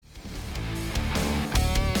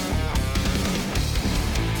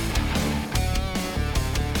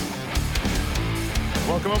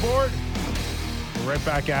Welcome aboard. We're right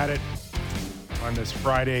back at it on this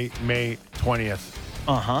Friday, May 20th.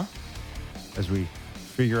 Uh-huh. As we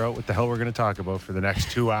figure out what the hell we're going to talk about for the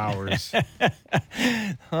next 2 hours.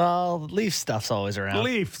 Well, Leaf stuff's always around.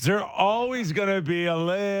 Leafs. There's always going to be a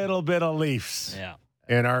little bit of Leafs Yeah.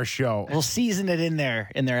 in our show. We'll season it in their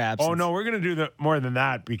absence. Oh, no, we're going to do more than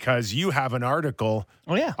that because you have an article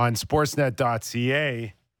on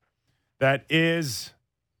sportsnet.ca that is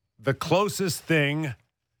the closest thing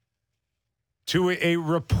to a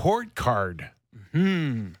report card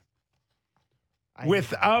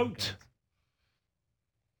without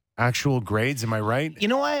actual grades. Am I right? You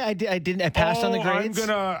know why I didn't? I passed on the grades.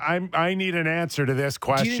 I need an answer to this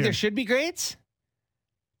question. Do you think there should be grades?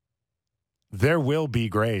 There will be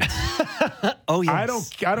grades. Oh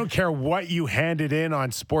yes. I don't care what you handed in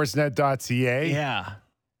on sportsnet.ca. Yeah.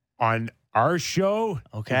 On our show,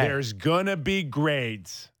 okay, there's gonna be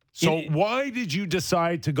grades. So why did you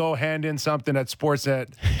decide to go hand in something at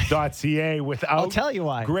sportsnet.ca without I'll tell you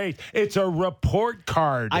why. Great. It's a report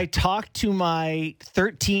card. I talked to my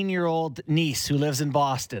 13-year-old niece who lives in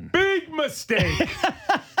Boston. Big mistake.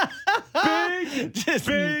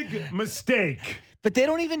 Big mistake. But they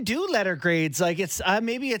don't even do letter grades. Like it's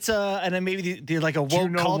maybe it's and then maybe they're like a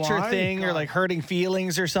woke culture thing or like hurting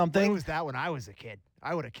feelings or something. What was that when I was a kid?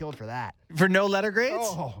 I would have killed for that. For no letter grades?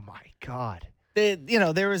 Oh my God.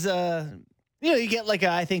 There was you get like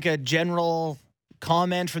I think a general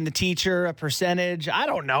comment from the teacher, a percentage. I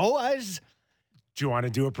don't know. Do you want to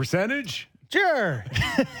do a percentage? Sure.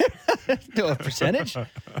 Do a percentage.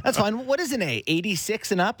 That's fine. What is an A?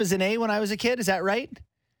 86 and up is an A when I was a kid. Is that right?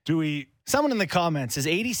 Someone in the comments, is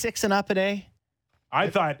 86 and up an A? I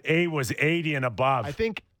thought A was 80 and above. I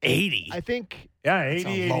think 80. Yeah,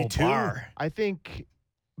 80, 82. I think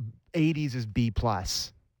 80s is B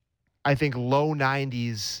plus. I think low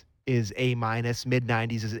 90s is A minus, mid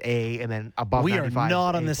 90s is A, and then above 95 We are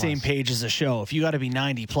not on A the same page as a show. If you got to be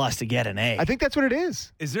 90 plus to get an A. I think that's what it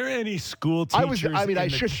is. Is there any school teachers in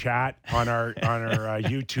the chat on our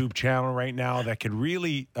YouTube channel right now that could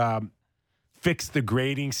really fix the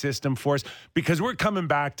grading system for us? Because we're coming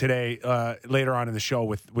back today later on in the show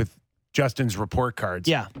with Justin's report cards.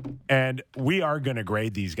 Yeah. And we are going to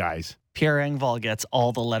grade these guys. Pierre Engvall gets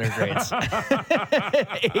all the letter grades.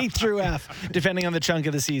 A through F, depending on the chunk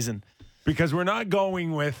of the season. Because we're not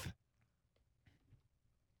going with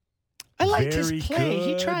I liked his play.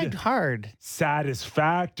 He tried hard.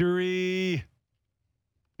 Satisfactory.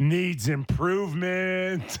 Needs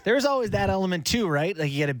improvement. There's always that element too, right?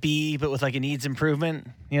 Like you get a B, but with like a needs improvement.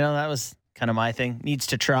 That was kind of my thing. Needs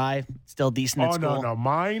to try. Still decent at school. No.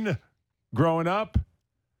 Mine, growing up,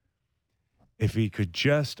 if he could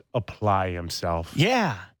just apply himself.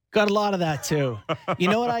 Yeah. Got a lot of that too. You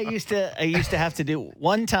know what I used to have to do?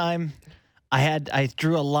 One time I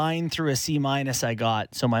drew a line through a C minus I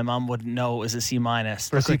got so my mom wouldn't know it was a C minus.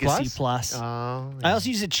 For a C plus? A C plus. Oh, yeah. I also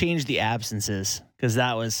used to change the absences because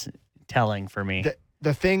that was telling for me.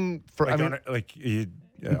 The thing for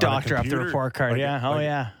doctor off the report card.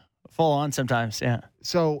 Yeah. Full on sometimes. Yeah.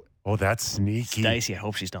 So. Oh, that's sneaky. It's dicey. I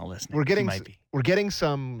hope she's not listening. We're getting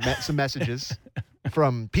some messages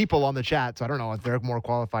from people on the chat, so I don't know if they're more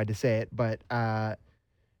qualified to say it, but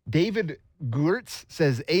David Gurtz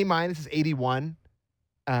says A minus is 81,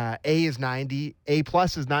 A is 90, A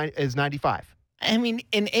plus is 95. I mean,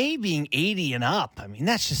 an A being 80 and up,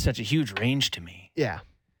 that's just such a huge range to me. Yeah,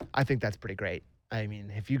 I think that's pretty great. I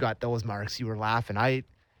mean, if you got those marks, you were laughing.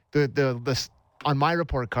 On my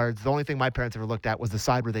report cards, the only thing my parents ever looked at was the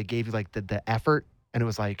side where they gave you like the effort, and it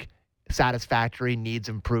was like satisfactory, needs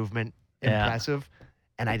improvement, impressive.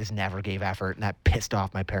 And I just never gave effort, and that pissed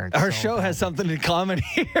off my parents. Our show has something in common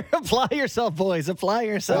here. Apply yourself, boys. Apply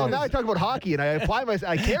yourself. Well, now I talk about hockey, and I apply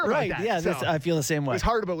myself. I care about that. Yeah, so I feel the same way. It's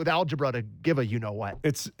hard with algebra to give a you-know-what.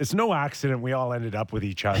 It's no accident we all ended up with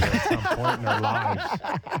each other at some point in our lives.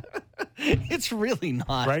 It's really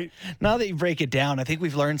not. Right? Now that you break it down, I think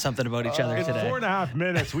we've learned something about each other today. In 4.5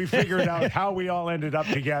 minutes, we figured out how we all ended up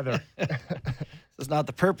together. It's not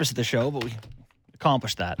the purpose of the show, but we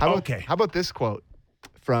accomplished that. How about this quote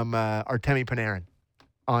from Artemi Panarin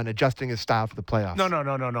on adjusting his style for the playoffs?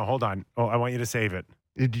 No. Hold on. Oh, I want you to save it.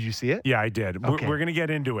 Did you see it? Yeah, I did. Okay. We're going to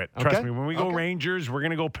get into it. Trust me. When we go Rangers, we're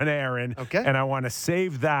going to go Panarin. Okay. And I want to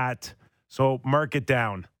save that. So mark it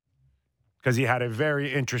down. Because he had a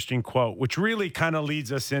very interesting quote, which really kind of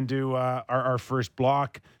leads us into our first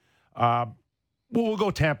block. We'll go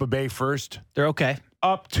Tampa Bay first. They're okay.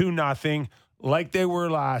 Up 2-0, like they were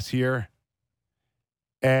last year.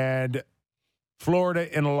 And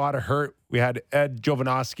Florida in a lot of hurt. We had Ed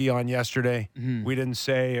Jovanovski on yesterday. Mm-hmm. We didn't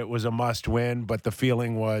say it was a must win, but the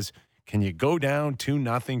feeling was Can you go down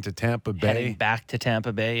 2-0 to Tampa Bay? Heading back to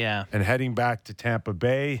Tampa Bay, yeah. And heading back to Tampa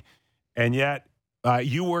Bay. And yet,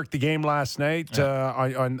 you worked the game last night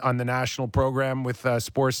on the national program with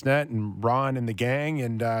Sportsnet and Ron and the gang,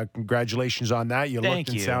 and congratulations on that. You looked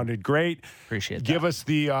and sounded great. Appreciate that. Give us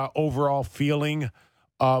the overall feeling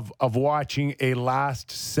of watching a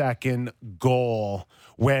last-second goal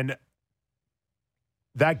when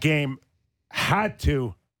that game had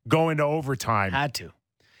to go into overtime. Had to.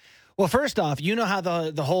 Well, first off, you know how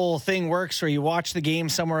the whole thing works where you watch the game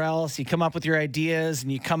somewhere else, you come up with your ideas,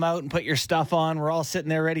 and you come out and put your stuff on. We're all sitting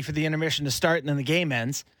there ready for the intermission to start, and then the game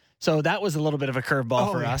ends. So that was a little bit of a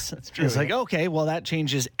curveball for us. That's true. It's like, okay, well, that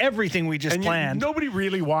changes everything we just planned. Nobody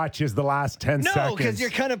really watches the last 10 seconds. No, because you're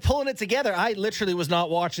kind of pulling it together. I literally was not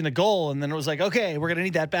watching the goal, and then it was like, okay, we're going to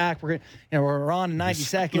need that back. We're on in 90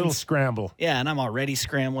 seconds. Little scramble. Yeah, and I'm already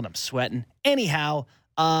scrambling. I'm sweating. Anyhow,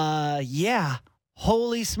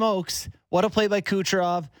 holy smokes. What a play by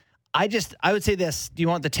Kucherov. I would say this. Do you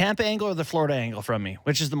want the Tampa angle or the Florida angle from me?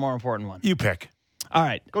 Which is the more important one? You pick. All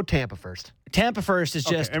right. Go Tampa first. Tampa first is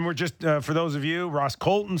just. And we're just, for those of you, Ross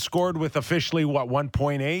Colton scored with officially,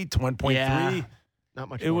 1.8, 1.3? Yeah. Not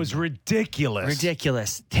much. It was ridiculous.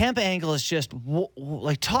 Ridiculous. Tampa angle is just,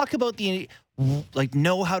 talk about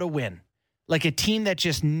know how to win. Like a team that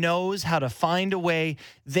just knows how to find a way.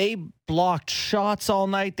 They blocked shots all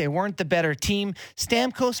night. They weren't the better team.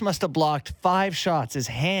 Stamkos must have blocked 5 shots. His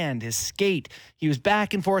hand, his skate. He was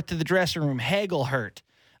back and forth to the dressing room. Hagel hurt.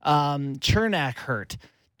 Chernak hurt.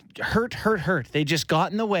 Hurt. They just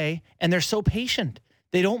got in the way, and they're so patient.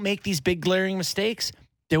 They don't make these big glaring mistakes.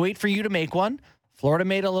 They wait for you to make one. Florida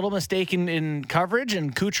made a little mistake in coverage,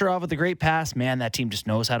 and Kucherov with a great pass. Man, that team just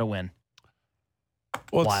knows how to win.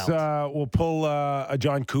 We'll pull a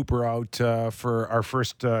John Cooper out for our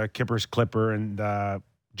first Kippers Clipper, and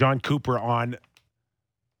John Cooper on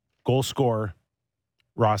goal scorer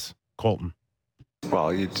Ross Colton.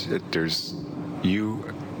 Well, you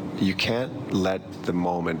can't let the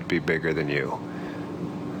moment be bigger than you,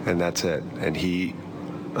 and that's it. And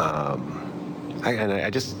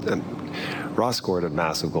Ross scored a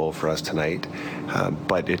massive goal for us tonight,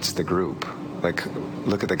 but it's the group. Like,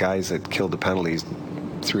 look at the guys that killed the penalties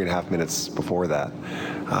 3.5 minutes before that.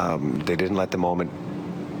 They didn't let the moment.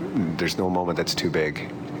 There's no moment that's too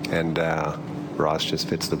big, and Ross just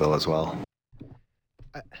fits the bill as well.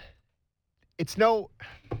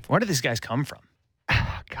 Where did these guys come from?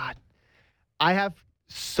 God, I have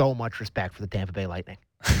so much respect for the Tampa Bay Lightning.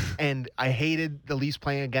 And I hated the Leafs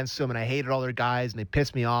playing against them, and I hated all their guys, and they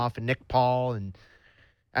pissed me off, and Nick Paul, and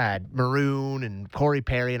Maroon, and Corey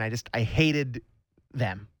Perry, and I hated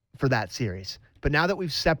them for that series. But now that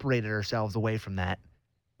we've separated ourselves away from that,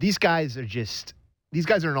 these guys are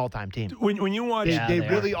an all-time team. When you watch, they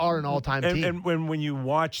really are an all-time team. And when you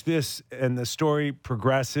watch this and the story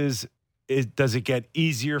progresses, does it get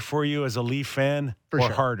easier for you as a Leaf fan or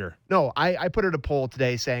harder? No, I put out a poll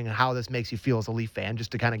today saying how this makes you feel as a Leaf fan,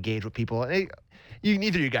 just to kind of gauge what people.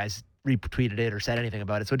 Neither of you guys retweeted it or said anything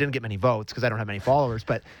about it, so it didn't get many votes because I don't have many followers.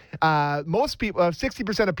 But most people,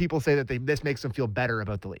 60% of people say that this makes them feel better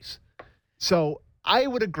about the Leafs. So I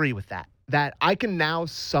would agree with that. That I can now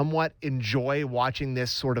somewhat enjoy watching this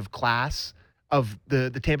sort of class of the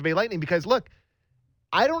Tampa Bay Lightning because, look,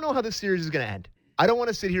 I don't know how this series is going to end. I don't want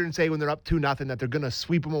to sit here and say when they're up 2-0 that they're going to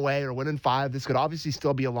sweep them away or win in 5. This could obviously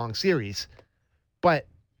still be a long series. But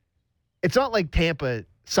it's not like Tampa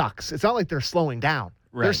sucks. It's not like they're slowing down.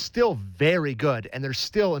 Right. They're still very good, and they're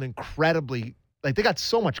still an incredibly they got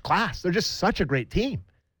so much class. They're just such a great team.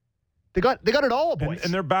 They got it all, boys.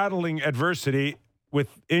 And they're battling adversity with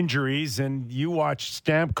injuries, and you watch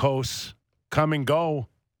Stamkos come and go.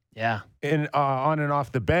 Yeah. On and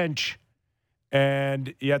off the bench,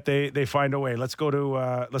 and yet they find a way. Let's go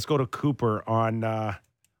to Cooper on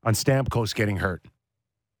Stamkos getting hurt.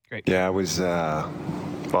 Great. Yeah, it was.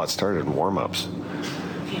 It started in warm-ups,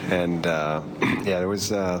 and there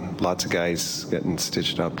was lots of guys getting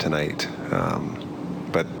stitched up tonight,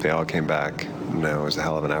 but they all came back. And it was a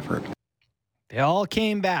hell of an effort. They all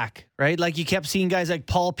came back, right? Like you kept seeing guys like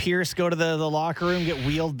Paul Pierce go to the locker room, get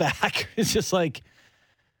wheeled back. It's just like.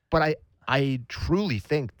 But I truly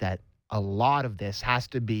think that a lot of this has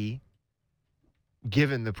to be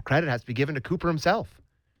given, the credit has to be given to Cooper himself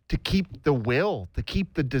to keep the will, to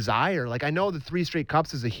keep the desire. Like, I know the 3 straight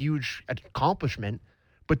cups is a huge accomplishment,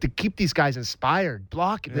 but to keep these guys inspired, the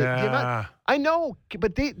amount, I know,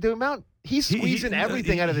 but the amount he's squeezing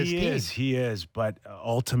everything out of this team. He is, but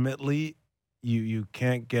ultimately, you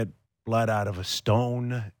can't get blood out of a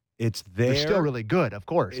stone. It's there. They're still really good, of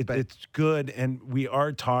course. But it's good, and we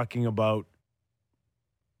are talking about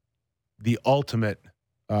the ultimate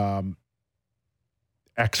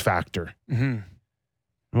X factor.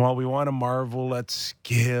 Mm-hmm. Well, we want to marvel at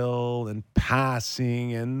skill and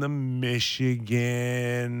passing and the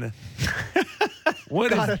Michigan.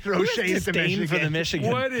 What Gotta is throw shade at the disdain Michigan. for the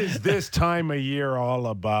Michigan? what is this time of year all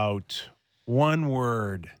about? One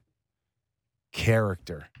word: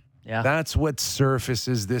 character. Yeah. That's what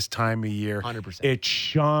surfaces this time of year. 100%. It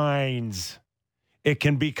shines. It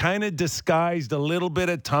can be kind of disguised a little bit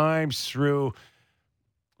at times through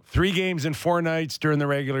 3 games and 4 nights during the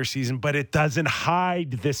regular season, but it doesn't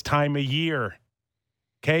hide this time of year.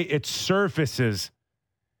 Okay? It surfaces.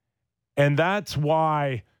 And that's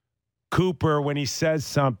why Cooper, when he says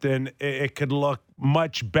something, it could look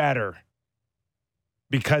much better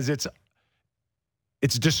because it's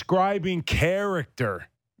describing character.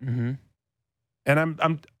 Mm-hmm.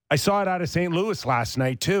 And I saw it out of St. Louis last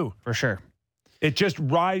night too. For sure. It just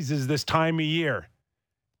rises this time of year.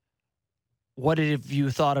 What have you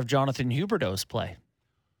thought of Jonathan Huberdeau's play?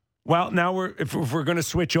 Well, now if we're going to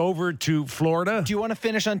switch over to Florida. Do you want to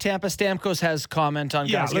finish on Tampa? Stamkos has comment on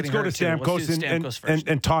Yeah, guys let's getting go to hurt too. Let's Stamkos, do Stamkos first.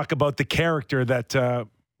 and talk about the character that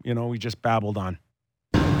we just babbled on.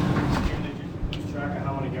 Keep track of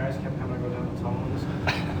how many guys kept having to go down the tunnel this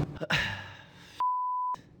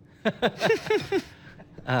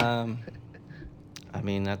I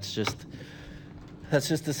mean, that's just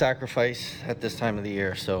a sacrifice at this time of the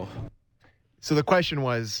year. So So the question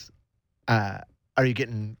was, what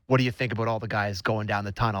do you think about all the guys going down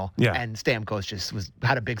the tunnel? Yeah. And Stamkos just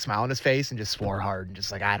had a big smile on his face and just swore hard and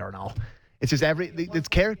just like, I don't know. It's just it's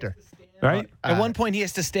character. Right? At one point, he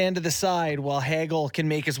has to stand to the side while Hagel can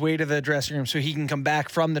make his way to the dressing room so he can come back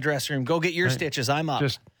from the dressing room. Go get your stitches. I'm up.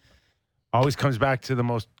 Just always comes back to the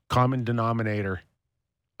most common denominator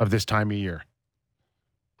of this time of year.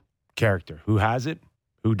 Character. Who has it?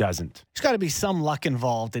 Who doesn't? There's got to be some luck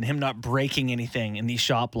involved in him not breaking anything in these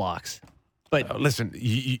shot blocks. But Listen,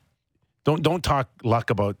 you don't talk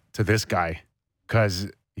luck to this guy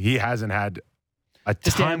because he hasn't had a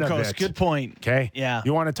ton of Stamkos, it. good point. Okay? Yeah.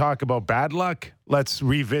 You want to talk about bad luck? Let's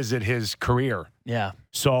revisit his career. Yeah.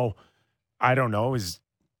 So, I don't know. Is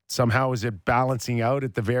it balancing out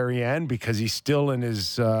at the very end because he's still in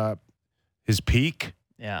his peak?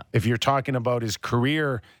 Yeah. If you're talking about his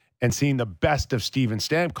career and seeing the best of Steven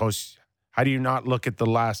Stamkos, how do you not look at the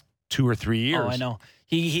last 2 or 3 years? Oh, I know.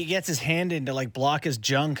 He gets his hand in to like block his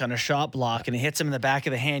junk on a shot block, and it hits him in the back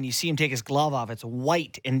of the hand. You see him take his glove off. It's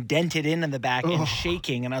white and dented in the back and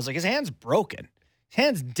shaking. And I was like, his hand's broken. His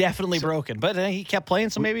hand's definitely broken. But he kept playing,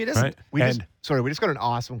 so maybe it isn't. Right? We just got an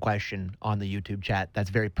awesome question on the YouTube chat that's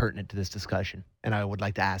very pertinent to this discussion, and I would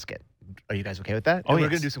like to ask it. Are you guys okay with that? Oh, We're yes.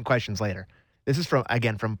 going to do some questions later. This is from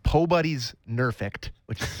Po Buddies Nerfict,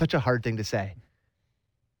 which is such a hard thing to say.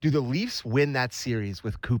 Do the Leafs win that series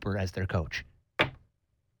with Cooper as their coach?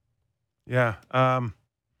 Yeah. I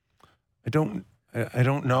don't know. I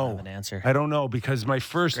don't have an answer. I don't know because my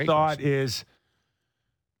first Great thought question. is,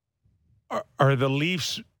 are the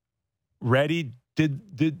Leafs ready?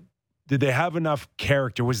 Did they have enough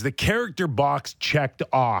character? Was the character box checked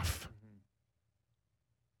off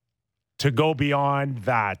to go beyond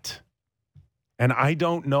that? And I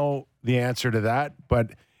don't know the answer to that,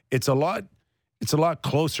 but it's a lot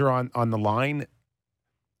closer on the line.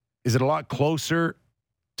 Is it a lot closer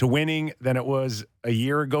to winning than it was a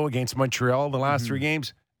year ago against Montreal, the last 3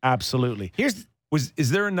 games? Absolutely. Is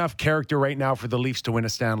there enough character right now for the Leafs to win a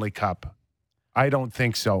Stanley Cup? I don't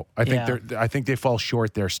think so. I think they fall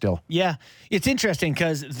short there still. Yeah. It's interesting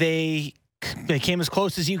because they came as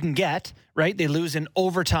close as you can get, right? They lose in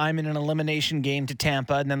overtime in an elimination game to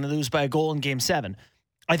Tampa, and then they lose by a goal in Game 7.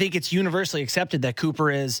 I think it's universally accepted that Cooper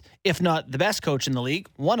is, if not the best coach in the league,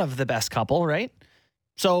 one of the best couple, right?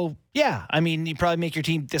 So, yeah, I mean, you probably make your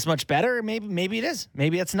team this much better. Maybe it is.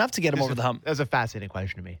 Maybe that's enough to get them over the hump. That's a fascinating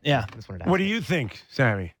question to me. Yeah. I just wanted to What ask do you think,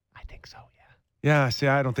 Sammy? I think so, yeah. Yeah, see,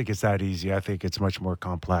 I don't think it's that easy. I think it's much more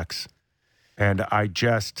complex. And I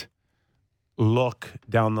just look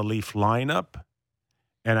down the Leaf lineup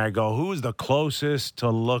and I go, who's the closest to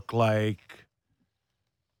look like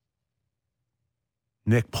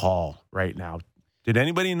Nick Paul right now? Did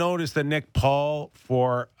anybody notice that Nick Paul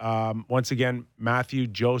for, once again, Matthew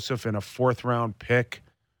Joseph in a 4th-round pick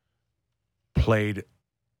played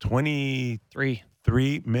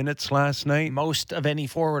 23 minutes last night? Most of any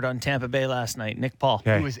forward on Tampa Bay last night, Nick Paul.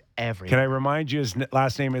 Okay. He was everywhere. Can I remind you his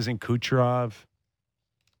last name isn't Kucherov?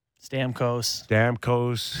 Stamkos,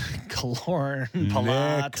 Killorn,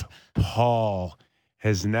 Palat. Nick Paul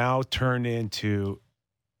has now turned into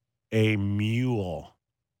a mule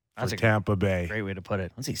for That's a Tampa Bay. Great way to put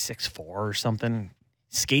it. Was he 6'4" or something?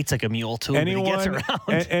 skates like a mule too. But he gets around.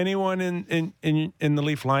 Anyone in the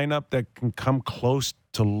Leaf lineup that can come close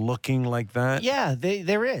to looking like that? Yeah,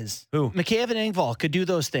 there is. Who? McCabe and Engvall could do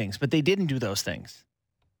those things, but they didn't do those things.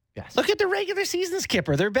 Yes. Look at the regular season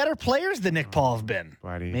skipper. They're better players than Nick Paul have been.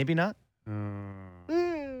 Buddy. Maybe not.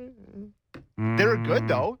 They're good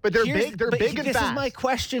though, but they're big. They're big and this fast. is my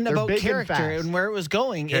question They're about big and character fast. and where it was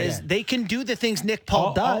going. Yeah, is yeah. they can do the things Nick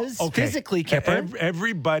Paul does okay. physically, Kipper.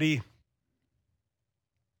 Everybody,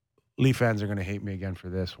 Leaf fans are going to hate me again for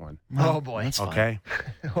this one. Oh boy, that's fine. Okay,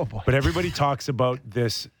 Oh boy. but everybody talks about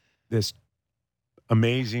this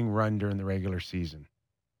amazing run during the regular season.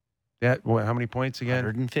 How many points again?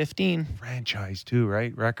 115, Franchise too,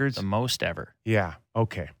 right? Records. the most ever. Yeah.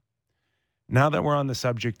 Okay. Now that we're on the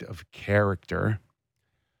subject of character,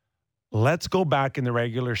 let's go back in the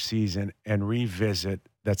regular season and revisit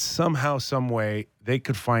that somehow, some way, they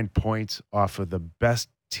could find points off of the best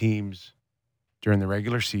teams during the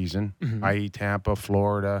regular season, i.e. Tampa,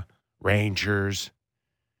 Florida, Rangers.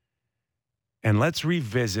 And let's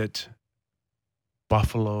revisit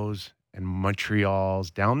Buffalo's and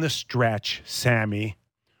Montreal's down the stretch, Sammy,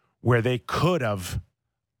 where they could have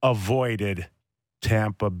avoided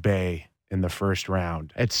Tampa Bay in the first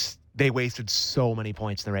round. They wasted so many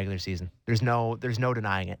points in the regular season. There's no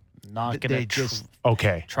denying it. Not They going to just-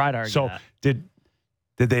 Okay. try to argue So that.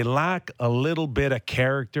 did they lack a little bit of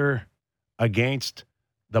character against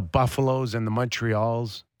the Buffaloes and the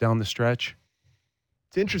Montreals down the stretch?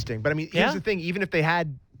 It's interesting, but I mean, Yeah. here's the thing: even if they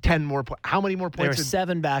had 10 more, how many more They were points?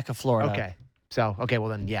 7 back of Florida. Okay, well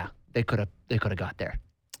then, yeah, they could have got there.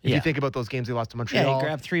 If Yeah. you think about those games they lost to Yeah, Montreal, you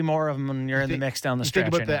grab 3 more of them and you're in the mix down the you stretch.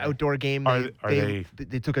 think about the anyway. outdoor game. Are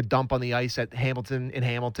They took a dump on the ice at Hamilton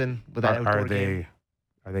with that outdoor game.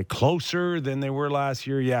 Are they closer than they were last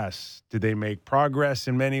year? Yes. Did they make progress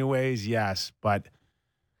in many ways? Yes. But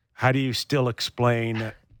how do you still explain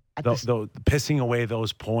the pissing away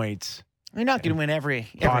those points? You're not going to win every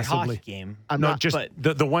Possibly. hockey game.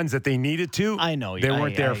 The ones that they needed to. I know. They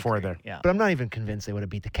weren't there I for agree. them. Yeah. But I'm not even convinced they would have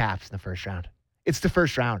beat the Caps in the first round. It's the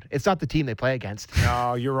first round. It's not the team they play against.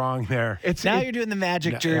 No, you're wrong there. You're doing the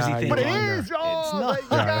Magic jersey yeah, thing. But it wrong is. there. Oh, It's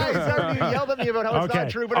not. you guys already yelled at me about how it's Okay, not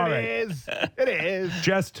true, but all it right. is. It is.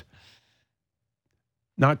 Just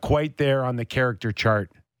not quite there on the character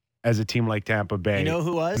chart as a team like Tampa Bay. You know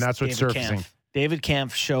who was? And that's what's David surfacing. Kampf. David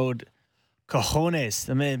Kampf showed cojones.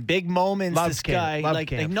 I mean, big moments. Love this Kampf. guy, Love like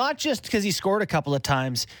Kampf. not just because he scored a couple of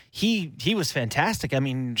times. He was fantastic. I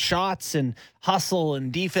mean, shots and hustle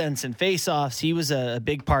and defense and faceoffs. He was a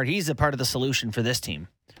big part. He's a part of the solution for this team,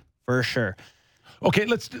 for sure. Okay,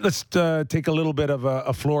 let's take a little bit of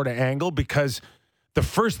a Florida angle, because the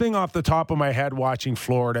first thing off the top of my head watching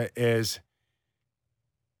Florida is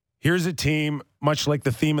here's a team, much like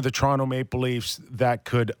the theme of the Toronto Maple Leafs, that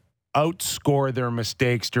could outscore their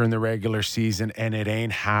mistakes during the regular season, and it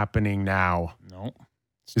ain't happening now. No.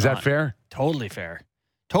 Is that fair? Totally fair.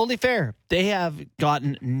 Totally fair. They have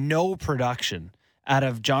gotten no production out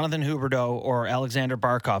of Jonathan Huberdeau or Alexander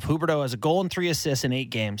Barkov. Huberdeau has a goal and 3 assists in 8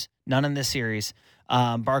 games, none in this series.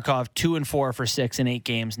 Barkov 2 and 4 for 6 in 8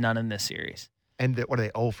 games, none in this series. And what are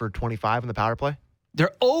they, 0 for 25 in the power play?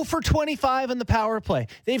 They're 0 for 25 in the power play.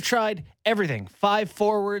 They've tried everything. 5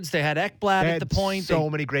 forwards. They had Ekblad They at the had point. so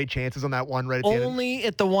many great chances on that one right at the end. Only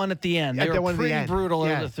at the one at the end. At They the were one at the pretty end. brutal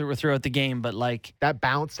Yeah. throughout the game, but like, That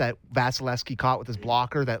bounce that Vasilevsky caught with his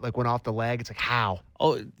blocker that like went off the leg. It's like, how?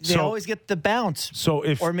 oh, they So- always get the bounce. So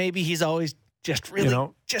if Or maybe he's always just really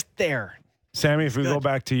just there. Sammy, if we go Good.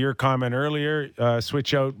 back to your comment earlier,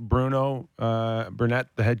 switch out Bruno Burnett,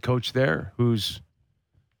 the head coach there, who's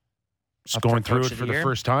just Up for going through coach it of for the the year.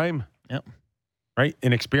 first time. Yep. Right?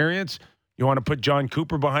 Inexperience. You want to put John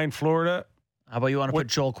Cooper behind Florida How about you want to What- put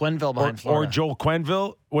Joel Quenneville or, behind or Florida? Joel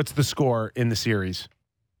Quenneville? What's the score in the series?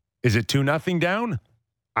 Is it 2-0 down?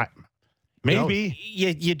 Maybe.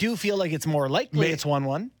 You do feel like it's more likely it's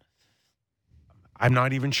 1-1. I'm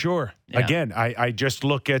not even sure. Yeah. Again, I just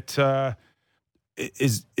look at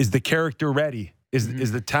is the character ready?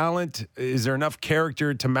 Is the talent? Is there enough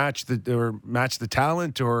character to match the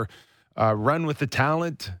talent, or run with the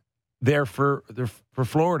talent there for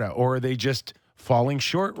Florida, or are they just falling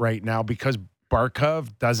short right now because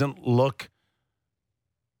Barkov doesn't look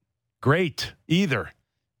great either?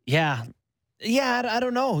 Yeah. I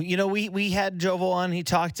don't know. You know, we had Jovo on. He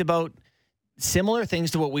talked about similar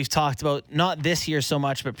things to what we've talked about, not this year so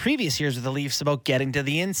much, but previous years with the Leafs, about getting to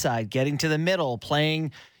the inside, getting to the middle,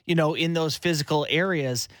 playing, in those physical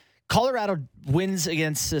areas. Colorado wins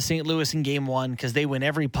against St. Louis in game 1 because they win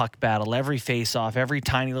every puck battle, every face-off, every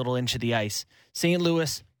tiny little inch of the ice. St.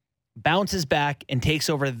 Louis bounces back and takes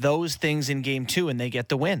over those things in game 2, and they get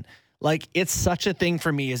the win. Like, it's such a thing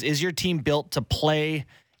for me is your team built to play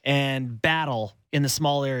and battle in the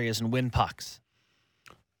small areas and win pucks?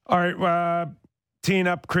 All right. Teeing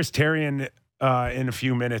up Chris Therien in a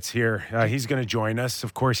few minutes here. He's going to join us.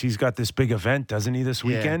 Of course, he's got this big event, doesn't he, this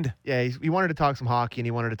weekend? Yeah, he wanted to talk some hockey, and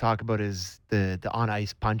he wanted to talk about the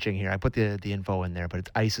on-ice punching here. I put the info in there, but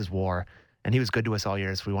it's Ice is War. And he was good to us all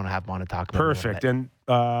year, so we want to have him on to talk about it. Perfect. And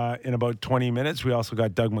in about 20 minutes, we also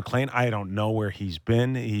got Doug MacLean. I don't know where he's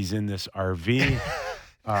been. He's in this RV.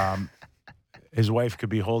 His wife could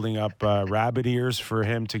be holding up rabbit ears for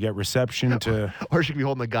him to get reception to. Or she could be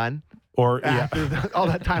holding a gun. Or all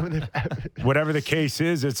that time. Whatever the case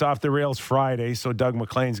is, it's Off the Rails Friday, so Doug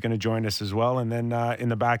MacLean's going to join us as well. And then in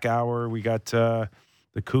the back hour, we got the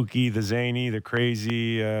kooky, the zany, the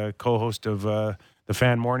crazy co-host of the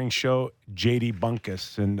Fan Morning Show, JD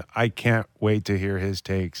Bunkus, and I can't wait to hear his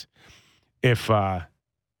takes. If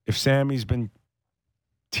Sammy's been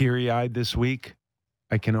teary-eyed this week,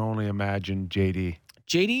 I can only imagine JD.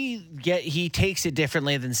 He takes it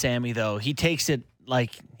differently than Sammy, though. He takes it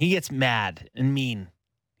like he gets mad and mean.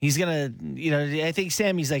 He's going to, I think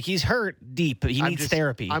Sammy's like, he's hurt deep, but he needs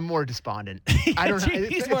therapy. I'm more despondent. I don't know.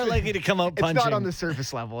 He's more likely to come out punching. It's not on the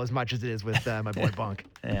surface level as much as it is with my boy Bunk.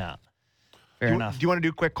 Yeah. Fair enough. Do you want to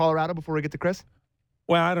do quick Colorado before we get to Chris?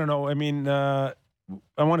 Well, I don't know. I mean, I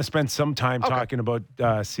want to spend some time talking about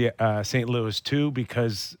St. Louis too,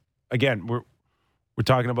 because again, we're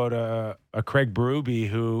talking about a Craig Berube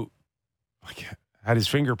who had his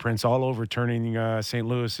fingerprints all over turning St.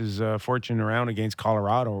 Louis's fortune around against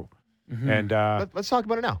Colorado. Mm-hmm. And let's talk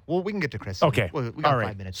about it now. Well, we can get to Chris. Okay. We got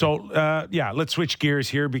 5 minutes. So, let's switch gears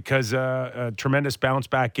here because a tremendous bounce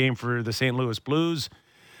back game for the St. Louis Blues.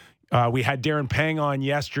 We had Darren Pang on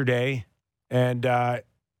yesterday, and I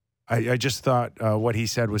just thought what he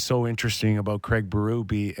said was so interesting about Craig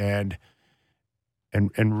Berube and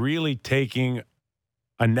really taking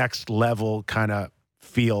a next level kind of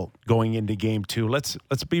feel going into game 2. Let's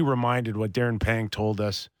be reminded what Darren Pang told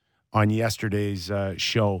us on yesterday's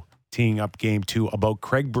show, teeing up game 2, about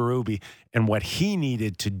Craig Berube and what he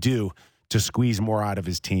needed to do to squeeze more out of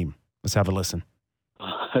his team. Let's have a listen.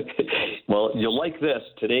 Well, you'll like this.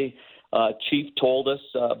 Today, Chief told us,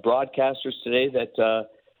 broadcasters today, that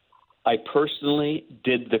I personally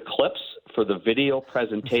did the clips for the video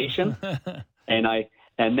presentation,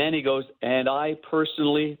 and then he goes, and I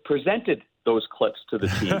personally presented those clips to the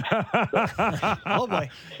team. Oh, boy.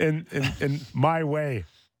 In my way.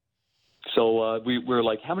 So we were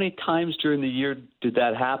like, how many times during the year did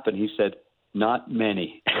that happen? He said, not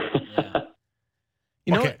many.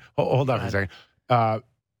 Okay, hold on for a second.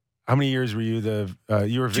 How many years were you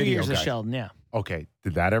you were video 2 years guy? of Sheldon, yeah. Okay.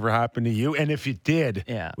 Did that ever happen to you? And if it did,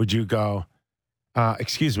 would you go,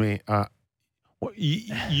 excuse me,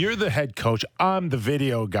 you're the head coach. I'm the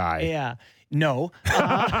video guy. Yeah. No.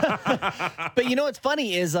 But what's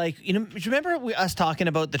funny is remember us talking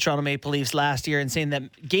about the Toronto Maple Leafs last year and saying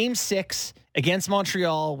that game 6 against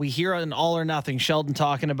Montreal, we hear on All or Nothing Sheldon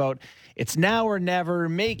talking about it's now or never,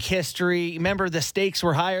 make history. Remember, the stakes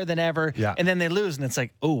were higher than ever. Yeah. And then they lose. And it's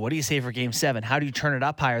like, oh, what do you say for game 7? How do you turn it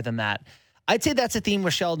up higher than that? I'd say that's a theme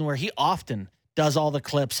with Sheldon where he often does all the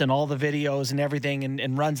clips and all the videos and everything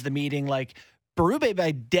and runs the meeting. Like Berube,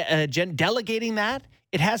 by delegating that,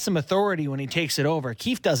 it has some authority when he takes it over.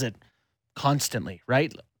 Keefe does it constantly,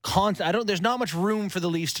 right? There's not much room for the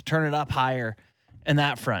Leafs to turn it up higher in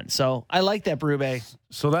that front. So I like that, Berube.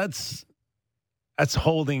 So that's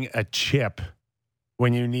holding a chip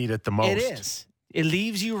when you need it the most. It is. It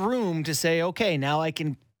leaves you room to say, okay, now I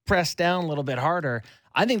can press down a little bit harder.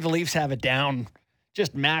 I think the Leafs have it down,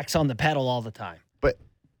 just max on the pedal all the time. But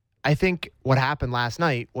I think what happened last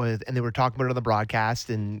night was, and they were talking about it on the broadcast,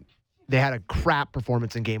 and they had a crap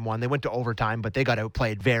performance in game 1. They went to overtime, but they got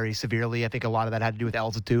outplayed very severely. I think a lot of that had to do with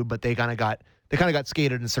altitude, but they kind of got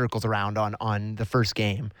skated in circles around on the first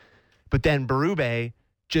game. But then Berube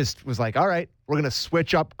just was like, all right, we're going to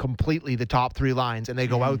switch up completely the top 3 lines, and they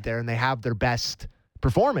go out there and they have their best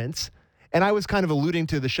performance. And I was kind of alluding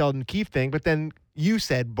to the Sheldon Keefe thing, but then you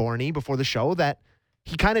said, Borny, before the show that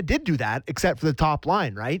he kind of did do that, except for the top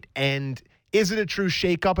line, right? And is it a true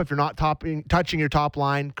shakeup if you're not touching your top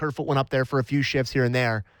line? Kerfoot went up there for a few shifts here and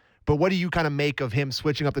there. But what do you kind of make of him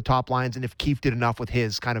switching up the top lines, and if Keefe did enough with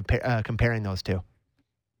his kind of comparing those two?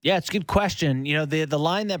 Yeah, it's a good question. The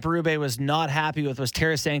line that Berube was not happy with was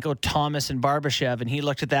Tarasenko, Thomas, and Barbashev, and he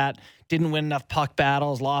looked at that, didn't win enough puck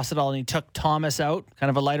battles, lost it all, and he took Thomas out, kind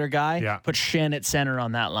of a lighter guy, put Schenn at center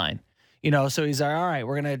on that line. So he's like, all right,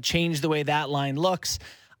 we're going to change the way that line looks.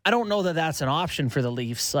 I don't know that that's an option for the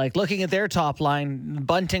Leafs. Like, looking at their top line,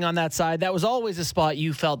 Bunting on that side, that was always a spot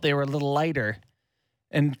you felt they were a little lighter.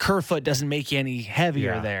 And Kerfoot doesn't make you any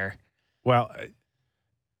heavier there. Well,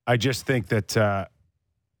 I just think that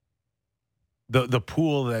the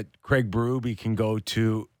pool that Craig Berube can go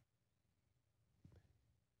to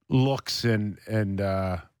looks and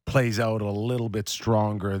plays out a little bit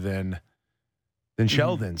stronger than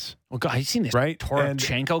Sheldon's. Well, God, you seen this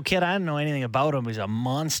Toropchenko kid? I don't know anything about him. He's a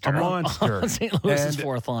monster. On St. Louis's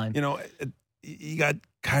fourth line. You know, you got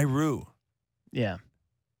Kyrou. Yeah.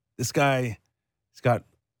 This guy,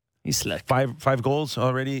 he's slick. Five goals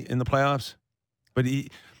already in the playoffs. But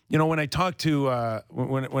when I talk to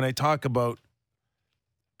when I talk about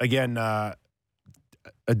again a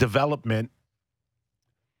development,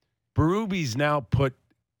 Berube's now put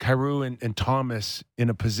Kyrou and Thomas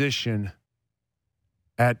in a position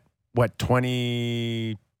at what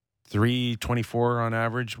 23, 24 on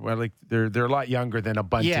average. Well, like they're a lot younger than a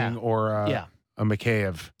Bunting or a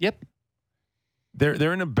Mikheyev. Yep.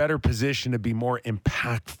 They're in a better position to be more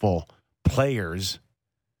impactful players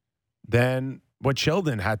than what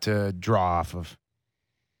Sheldon had to draw off of.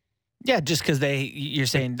 Yeah, just because you're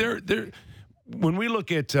saying they're when we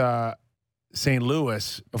look at St.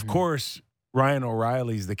 Louis, of course, Ryan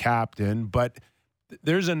O'Reilly's the captain, but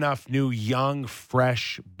there's enough new, young,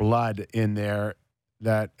 fresh blood in there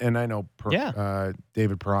that, and I know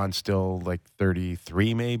David Perron's still like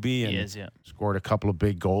 33 maybe, and he is, scored a couple of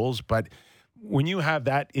big goals. But when you have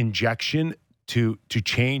that injection to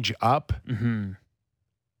change up,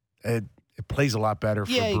 it plays a lot better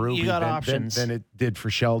for Berube than it did for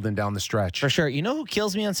Sheldon down the stretch. For sure. You know who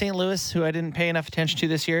kills me on St. Louis, who I didn't pay enough attention to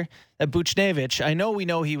this year? That Buchnevich. We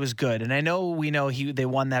know he was good, and they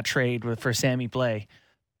won that trade for Sammy Blais.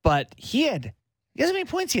 But guess how many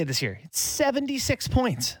points he had this year? It's 76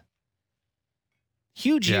 points.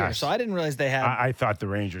 Huge year. So I didn't realize they had. I thought the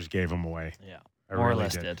Rangers gave him away. Yeah, more or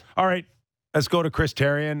less did. All right. Let's go to Chris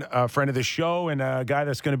Therien, a friend of the show and a guy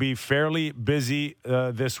that's going to be fairly busy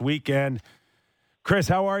this weekend. Chris,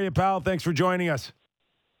 how are you, pal? Thanks for joining us.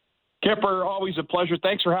 Kipper, always a pleasure.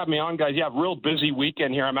 Thanks for having me on, guys. Yeah, real busy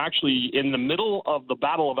weekend here. I'm actually in the middle of the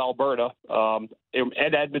Battle of Alberta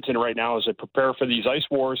at Edmonton right now as I prepare for these ice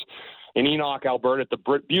wars in Enoch, Alberta, at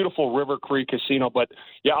the beautiful River Cree Casino. But,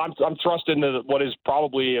 yeah, I'm thrust into what is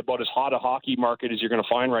probably about as hot a hockey market as you're going to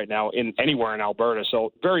find right now anywhere in Alberta.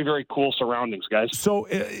 So very, very cool surroundings, guys. So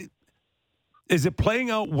is it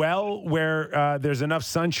playing out well where there's enough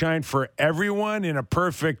sunshine for everyone in a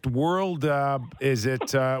perfect world? Would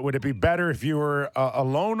it be better if you were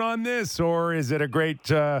alone on this, or is it a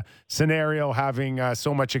great scenario having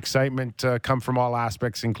so much excitement come from all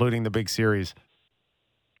aspects, including the big series?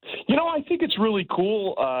 I think it's really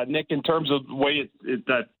cool, Nick, in terms of the way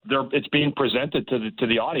it's being presented to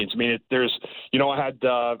the audience. I mean, I was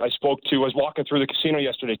walking through the casino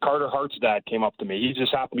yesterday. Carter Hart's dad came up to me. He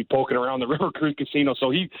just happened to be poking around the River Cree Casino,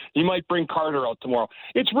 so he might bring Carter out tomorrow.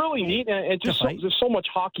 It's really neat, and there's so much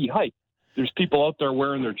hockey hype. There's people out there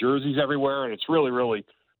wearing their jerseys everywhere, and it's really, really,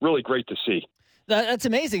 really great to see. That's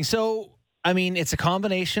amazing. So, I mean, it's a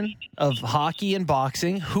combination of hockey and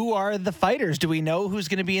boxing. Who are the fighters? Do we know who's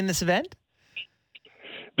going to be in this event?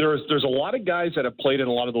 There's a lot of guys that have played in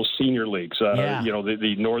a lot of those senior leagues,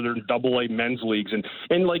 the Northern AA men's leagues.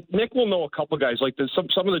 And like Nick will know a couple of guys. Like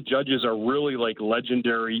some of the judges are really like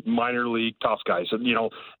legendary minor league tough guys. And,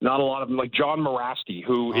 not a lot of them, like John Morasti,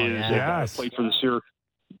 who played for the Sears.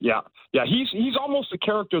 Yeah. He's almost a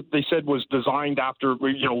character that they said was designed after,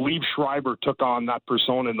 Liev Schreiber took on that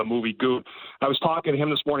persona in the movie Goon. I was talking to him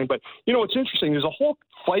this morning, but, it's interesting. There's a whole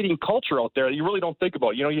fighting culture out there that you really don't think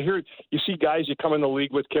about. You see guys you come in the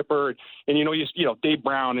league with, Kipper, and Dave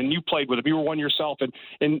Brown, and you played with him. You were one yourself,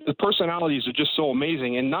 and the personalities are just so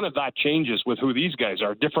amazing, and none of that changes with who these guys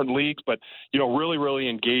are. Different leagues, but, really, really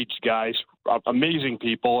engaged guys, amazing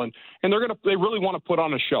people, and they really want to put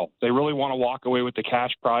on a show. They really want to walk away with the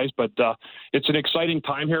cash prize, but it's an exciting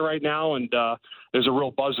time here right now, and there's a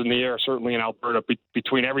real buzz in the air, certainly in Alberta,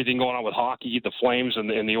 between everything going on with hockey, the Flames, and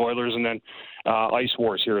the Oilers, and then ice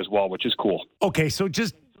wars here as well, which is cool. Okay, so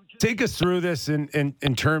just take us through this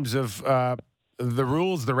in terms of the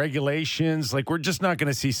rules, the regulations. Like, we're just not going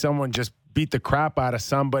to see someone just beat the crap out of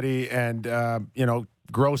somebody and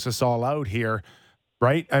gross us all out here,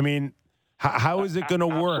 right? I mean, how is it going to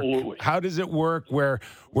work? Absolutely. How does it work where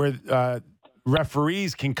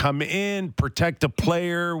referees can come in, protect a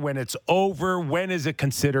player when it's over? When is it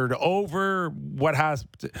considered over? What has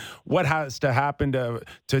to happen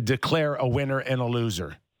to declare a winner and a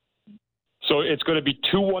loser? So it's going to be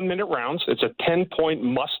 2 1-minute rounds. It's a 10-point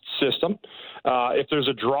must system. If there's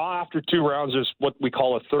a draw after 2 rounds, there's what we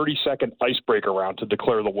call a 30-second icebreaker round to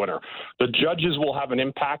declare the winner. The judges will have an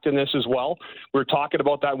impact in this as well. We're talking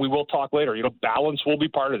about that. We will talk later. Balance will be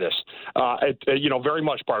part of this. Very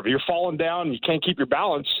much part of it. You're falling down and you can't keep your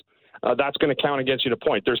balance. That's going to count against you to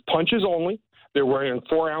point. There's punches only. They're wearing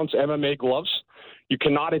 4-ounce MMA gloves. You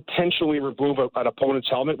cannot intentionally remove an opponent's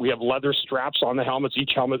helmet. We have leather straps on the helmets.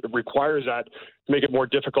 Each helmet requires that to make it more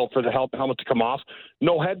difficult for the helmet to come off.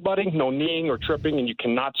 No headbutting, no kneeing or tripping, and you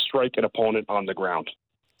cannot strike an opponent on the ground.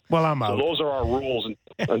 Well, I'm out. So those are our rules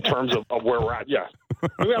in terms of where we're at. Yeah.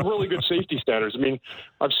 We have really good safety standards. I mean,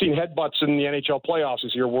 I've seen headbutts in the NHL playoffs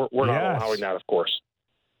this year. We're not allowing that, of course.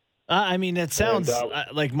 It sounds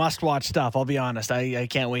like must-watch stuff. I'll be honest. I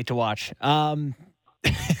can't wait to watch.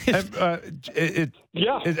 It's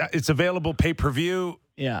available pay-per-view.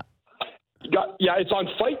 Yeah. It's on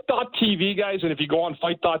fight.tv, guys. And if you go on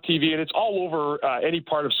fight.tv, and it's all over any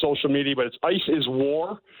part of social media, but it's Ice is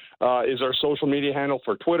War is our social media handle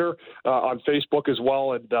for Twitter, on Facebook as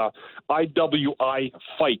well, and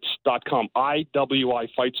IWIfights.com.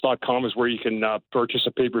 IWIfights.com is where you can purchase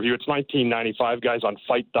a pay-per-view. It's $19.95, guys, on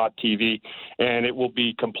fight.tv, and it will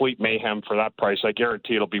be complete mayhem for that price. I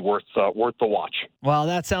guarantee it'll be worth the watch. Well,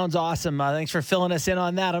 that sounds awesome. Thanks for filling us in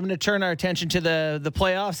on that. I'm going to turn our attention to the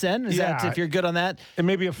playoffs then. Is that, if you're good on that? And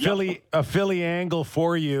maybe a Philly angle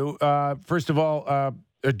for you. First of all,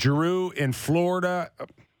 Giroux in Florida.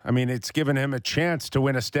 I mean, it's given him a chance to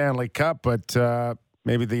win a Stanley Cup, but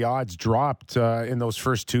maybe the odds dropped in those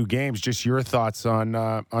first 2 games. Just your thoughts on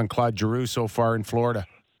Claude Giroux so far in Florida.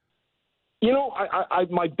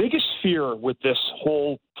 My biggest fear with this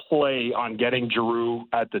whole play on getting Giroux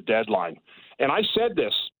at the deadline, and I said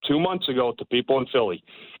this 2 months ago to people in Philly,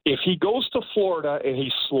 if he goes to Florida and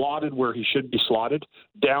he's slotted where he should be slotted,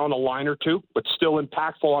 down a line or 2, but still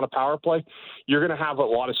impactful on a power play, you're going to have a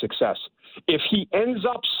lot of success. If he ends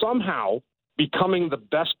up somehow becoming the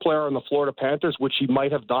best player on the Florida Panthers, which he might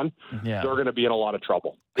have done, they're going to be in a lot of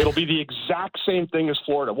trouble. It'll be the exact same thing as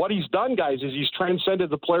Florida. What he's done, guys, is he's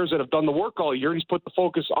transcended the players that have done the work all year, and he's put the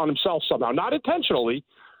focus on himself somehow. Not intentionally,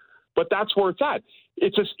 but that's where it's at.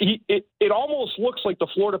 It almost looks like the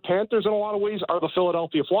Florida Panthers in a lot of ways are the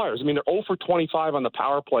Philadelphia Flyers. I mean, they're 0 for 25 on the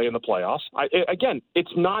power play in the playoffs. Again,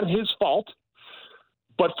 it's not his fault.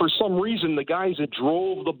 But for some reason, the guys that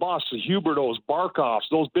drove the bus, the Hubertos, Barkovs,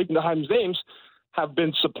 those big-time names, have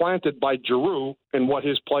been supplanted by Giroux and what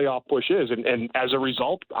his playoff push is. And as a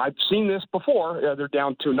result, I've seen this before. They're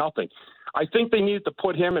down 2-0. I think they needed to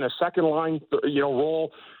put him in a second-line,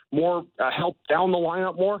 role, more help down the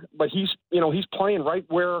lineup more. But he's playing right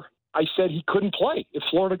where I said he couldn't play if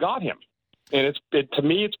Florida got him. And to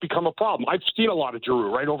me, it's become a problem. I've seen a lot of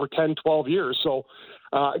Giroux, right, over 10, 12 years. So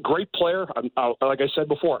great player, like I said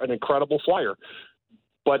before, an incredible flyer.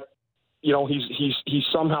 But, he's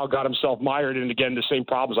somehow got himself mired in, again, the same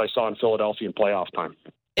problems I saw in Philadelphia in playoff time.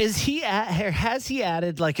 Has he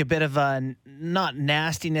added like a bit of a, not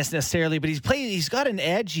nastiness necessarily, but he's got an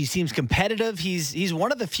edge. He seems competitive. He's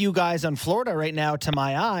one of the few guys on Florida right now, to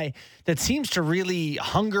my eye, that seems to really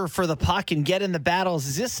hunger for the puck and get in the battles.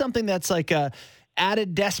 Is this something that's like a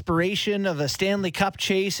added desperation of a Stanley Cup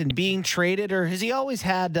chase and being traded, or has he always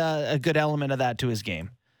had a good element of that to his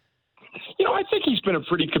game? I think he's been a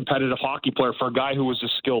pretty competitive hockey player for a guy who was a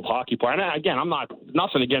skilled hockey player. And again, I'm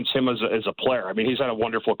nothing against him as a player. I mean, he's had a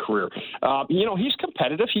wonderful career. He's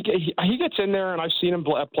competitive. He gets in there, and I've seen him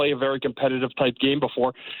play a very competitive type game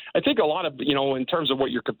before. I think a lot of, in terms of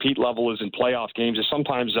what your compete level is in playoff games is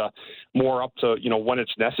sometimes more up to, when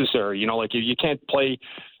it's necessary. You can't play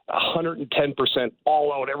 110%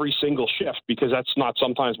 all out every single shift, because that's not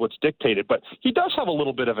sometimes what's dictated. But he does have a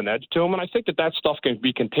little bit of an edge to him, and I think that stuff can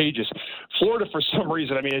be contagious. Florida, for some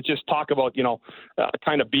reason, it's just talk about,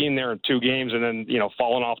 kind of being there in 2 games and then,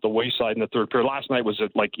 falling off the wayside in the third period. Last night was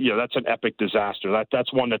that's an epic disaster.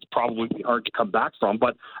 That's one that's probably hard to come back from,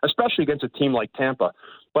 but especially against a team like Tampa.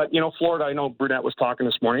 But, Florida, I know Brunette was talking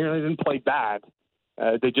this morning, and they didn't play bad.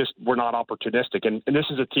 They just were not opportunistic. And this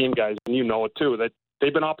is a team, guys, and you know it too, that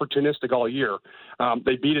they've been opportunistic all year.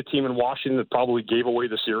 They beat a team in Washington that probably gave away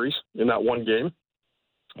the series in that one game,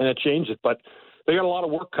 and it changed it. But they got a lot of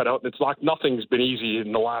work cut out. It's nothing's been easy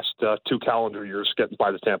in the last 2 calendar years getting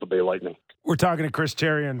by the Tampa Bay Lightning. We're talking to Chris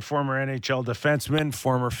Therien, former NHL defenseman,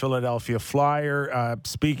 former Philadelphia Flyer.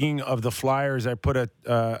 Speaking of the Flyers, I put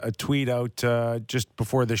a tweet out just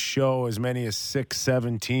before the show, as many as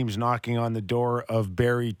 6-7 teams knocking on the door of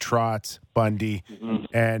Barry Trotz Bundy. Mm-hmm.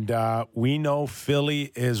 And we know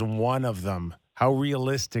Philly is one of them. How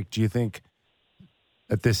realistic do you think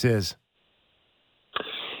that this is?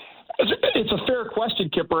 It's a fair question,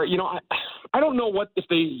 Kipper. I don't know what if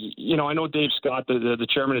they, I know Dave Scott, the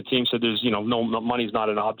chairman of the team, said there's, no money's not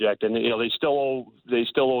an object, and they still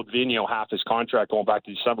owed Vigneault half his contract going back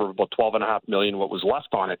to December, about $12.5 million, what was left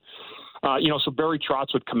on it. So Barry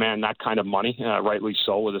Trotz would command that kind of money, rightly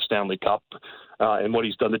so, with the Stanley Cup and what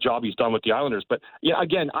he's done, the job he's done with the Islanders. But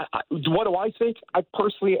again, what do I think? I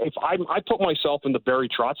personally, if I put myself in the Barry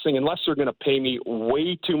Trotz thing, unless they're going to pay me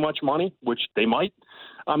way too much money, which they might,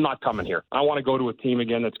 I'm not coming here. I want to go to a team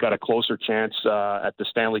again that's got a closer chance at the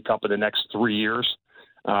Stanley Cup in the next 3 years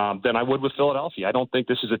than I would with Philadelphia. I don't think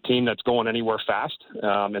this is a team that's going anywhere fast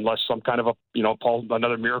unless some kind of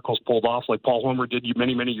another miracle's pulled off like Paul Homer did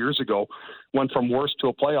many, many years ago, went from worst to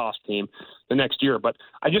a playoffs team the next year. But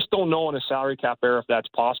I just don't know in a salary cap era if that's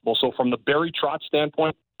possible. So from the Barry Trotz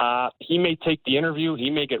standpoint, he may take the interview. He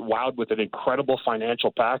may get wowed with an incredible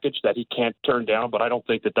financial package that he can't turn down, but I don't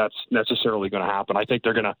think that that's necessarily going to happen. I think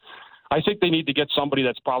they need to get somebody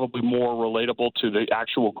that's probably more relatable to the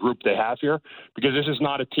actual group they have here, because this is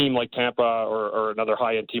not a team like Tampa or another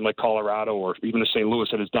high-end team like Colorado or even the St. Louis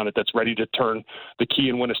that has done it, that's ready to turn the key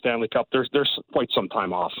and win a Stanley Cup. There's quite some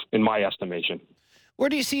time off, in my estimation. Where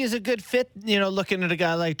do you see as a good fit, looking at a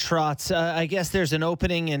guy like Trotz? I guess there's an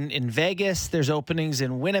opening in Vegas. There's openings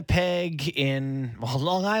in Winnipeg.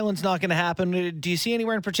 Long Island's not going to happen. Do you see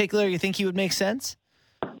anywhere in particular you think he would make sense?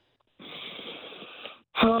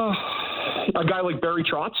 A guy like Barry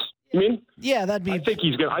Trotz, you mean? Yeah, that'd be... I think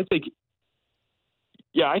he's going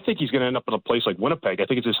to end up in a place like Winnipeg. I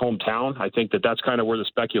think it's his hometown. I think that's kind of where the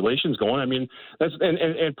speculation's going. I mean, that's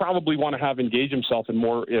and probably want to engage himself in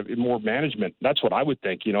more management. That's what I would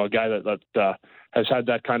think. A guy that has had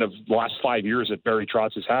that kind of last 5 years that Barry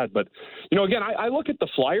Trotz has had. But again, I look at the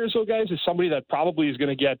Flyers, though, guys, as somebody that probably is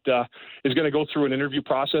going to go through an interview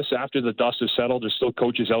process after the dust is settled. There's still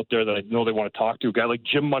coaches out there that I know they want to talk to. A guy like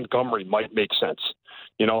Jim Montgomery might make sense.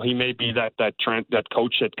 He may be that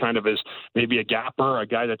coach that kind of is maybe a gapper, a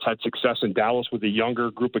guy that's had success in Dallas with a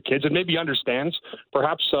younger group of kids and maybe understands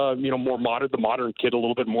perhaps, the modern kid a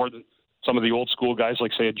little bit more than some of the old school guys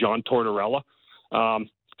like, say, a John Tortorella.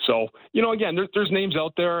 So, again, there's names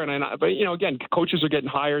out there. But again, coaches are getting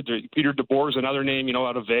hired. Peter DeBoer is another name,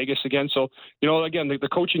 out of Vegas again. So, again, the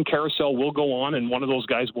coaching carousel will go on, and one of those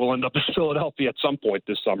guys will end up in Philadelphia at some point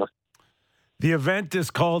this summer. The event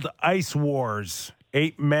is called Ice Wars.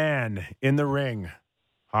 8-man in the ring,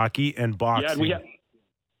 hockey and boxing. Yeah,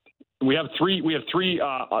 we have three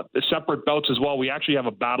separate bouts as well. We actually have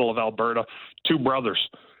a Battle of Alberta, two brothers.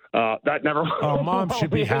 That never. Oh, Mom should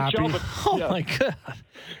be happy. My God!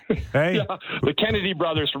 Hey, yeah, the Kennedy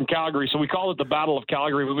brothers from Calgary. So we call it the Battle of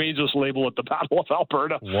Calgary. We may just label it the Battle of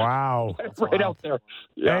Alberta. Wow! Right out there.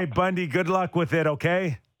 Yeah. Hey, Bundy, good luck with it.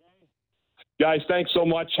 Okay. Guys, thanks so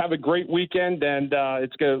much. Have a great weekend, and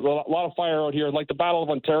it's got a lot of fire out here. Like the Battle of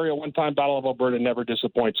Ontario, one time Battle of Alberta never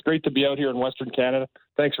disappoints. Great to be out here in Western Canada.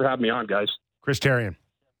 Thanks for having me on, guys. Chris Therien.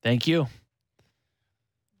 Thank you.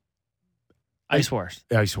 Ice Wars.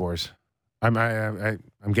 Ice Wars. I'm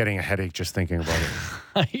getting a headache just thinking about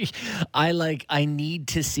it. I need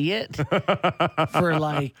to see it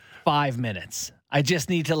for 5 minutes. I just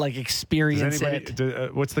need to experience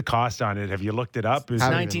it. What's the cost on it? Have you looked it up? It's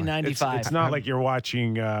 $19.95. It's not like you're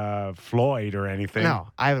watching Floyd or anything. No,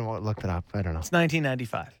 I haven't looked it up. I don't know. It's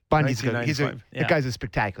 $19.95. Bundy's good. The guy's a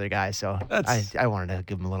spectacular guy, so I wanted to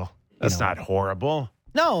give him a little. That's not horrible.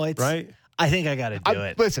 No, it's right. I think I got to do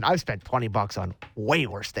it. Listen, I've spent $20 on way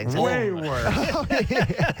worse things. Way worse.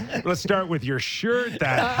 Let's start with your shirt,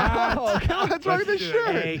 that hat. Oh, God, what's wrong with the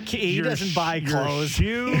shirt? Hey, he doesn't buy clothes.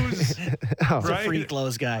 Shoes. He's a free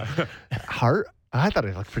clothes guy. Heart? I thought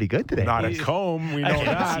it looked pretty good today. Not a comb. We know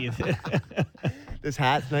that. This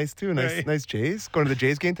hat's nice, too. Nice Jays. Going to the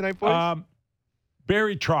Jays game tonight, boys?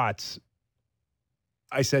 Barry Trotz.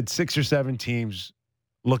 I said 6 or 7 teams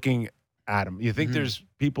looking at him. You think there's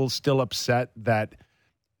people still upset that,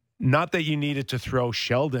 not that you needed to throw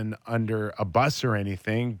Sheldon under a bus or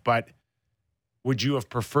anything, but would you have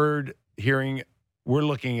preferred hearing we're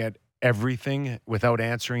looking at everything without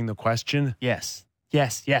answering the question? Yes.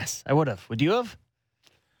 I would have. Would you have?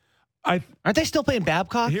 Aren't they still playing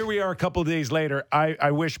Babcock? Here we are a couple of days later.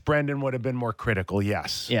 I wish Brendan would have been more critical,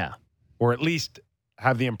 yes. Yeah. Or at least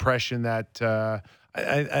have the impression that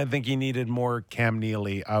I think he needed more Cam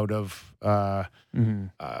Neely out of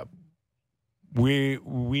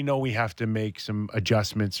we know we have to make some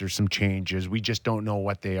adjustments or some changes. We just don't know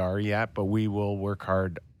what they are yet, but we will work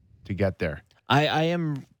hard to get there. I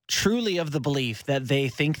am truly of the belief that they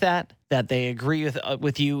think that they agree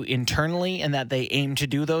with you internally and that they aim to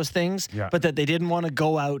do those things, but that they didn't want to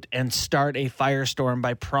go out and start a firestorm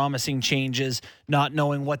by promising changes, not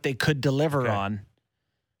knowing what they could deliver on.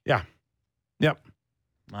 Yeah. Yep.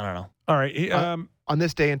 I don't know. All right. On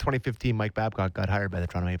this day in 2015, Mike Babcock got hired by the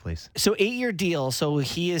Toronto Maple Leafs. So 8-year deal. So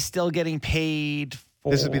he is still getting paid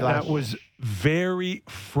for. This would be that was very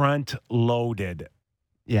front loaded.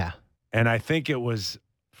 Yeah. And I think it was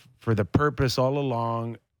for the purpose all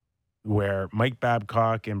along where Mike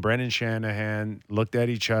Babcock and Brendan Shanahan looked at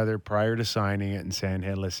each other prior to signing it and saying,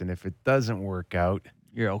 hey, listen, if it doesn't work out,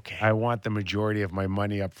 you're okay. I want the majority of my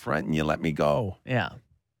money up front and you let me go. Yeah.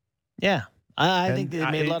 Yeah. I think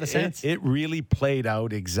it made a lot of sense. It really played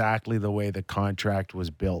out exactly the way the contract was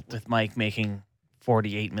built. With Mike making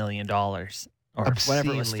 $48 million. Or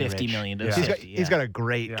whatever it was, $50 million. Yeah. He's got a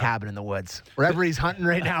great cabin in the woods. Wherever he's hunting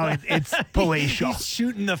right now, it's palatial. He's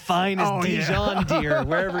shooting the finest Dijon deer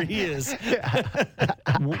wherever he is.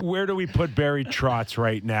 Where do we put Barry Trotz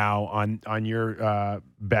right now on your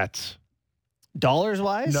bets?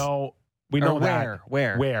 Dollars-wise? No, we know that.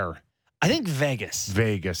 Where? I think Vegas.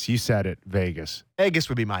 Vegas. You said it. Vegas. Vegas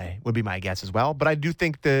would be my guess as well. But I do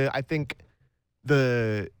think the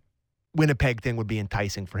Winnipeg thing would be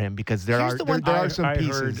enticing for him because there are some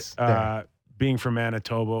pieces. I heard being from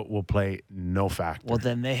Manitoba will play no factor. Well,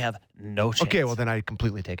 then they have no chance. Okay, well then I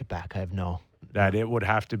completely take it back. I have no. That it would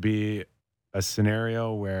have to be a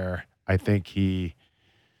scenario where I think he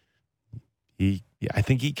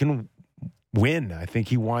can win. I think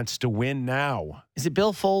he wants to win now. Is it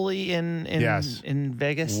Bill Foley yes. in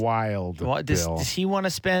Vegas? Wild. Does he want to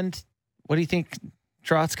spend? What do you think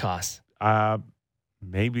Trotz costs?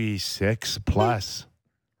 Maybe 6+.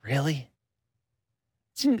 Really?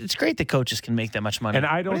 It's great that coaches can make that much money. And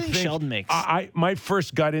I don't think Sheldon makes. My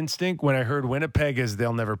first gut instinct when I heard Winnipeg is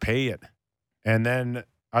they'll never pay it, and then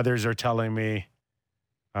others are telling me,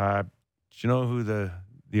 do you know who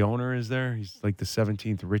the owner is there? He's like the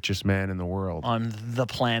 17th richest man in the world on the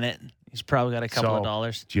planet. He's probably got a couple of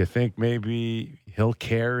dollars. Do you think maybe he'll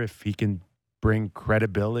care if he can bring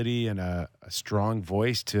credibility and a strong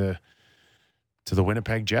voice to the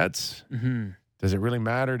Winnipeg Jets? Mm-hmm. Does it really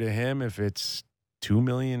matter to him if it's $2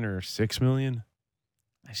 million or $6 million?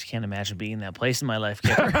 I just can't imagine being in that place in my life.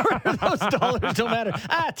 Those dollars don't matter.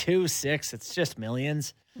 2, 6, it's just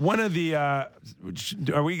millions. One of the are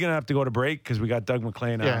we gonna have to go to break because we got Doug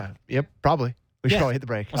MacLean? Yep, probably. We should probably hit the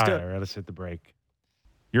break. All right, let's hit the break.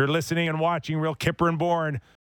 You're listening and watching Real Kipper and Bourne